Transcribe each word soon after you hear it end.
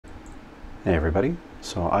Hey everybody,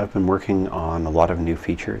 so I've been working on a lot of new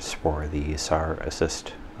features for the SAR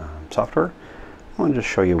Assist software. I want to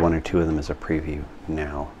just show you one or two of them as a preview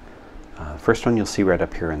now. First one you'll see right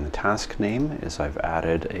up here in the task name is I've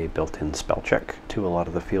added a built-in spell check to a lot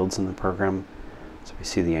of the fields in the program. So if you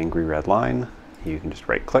see the angry red line, you can just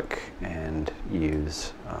right click and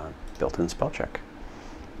use built-in spell check.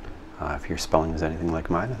 If your spelling is anything like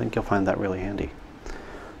mine, I think you'll find that really handy.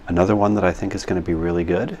 Another one that I think is going to be really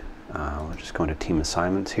good, we'll just go into Team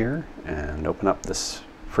Assignments here and open up this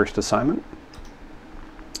first assignment.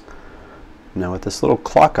 Now with this little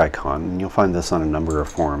clock icon, and you'll find this on a number of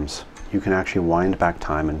forums, you can actually wind back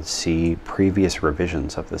time and see previous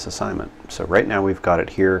revisions of this assignment. So right now we've got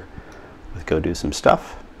it here with Go Do Some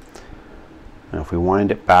Stuff. Now if we wind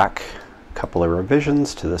it back a couple of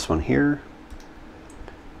revisions to this one here,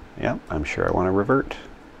 yeah, I'm sure I want to revert.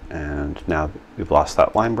 And now we've lost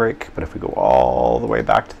that line break, but if we go all the way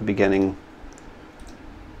back to the beginning,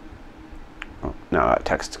 oh, now that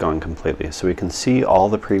text's gone completely. So we can see all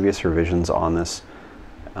the previous revisions on this,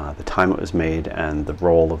 the time it was made, and the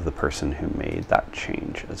role of the person who made that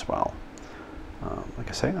change as well. Like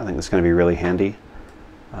I say, I think this is going to be really handy.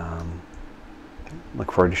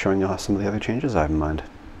 Look forward to showing you some of the other changes I have in mind.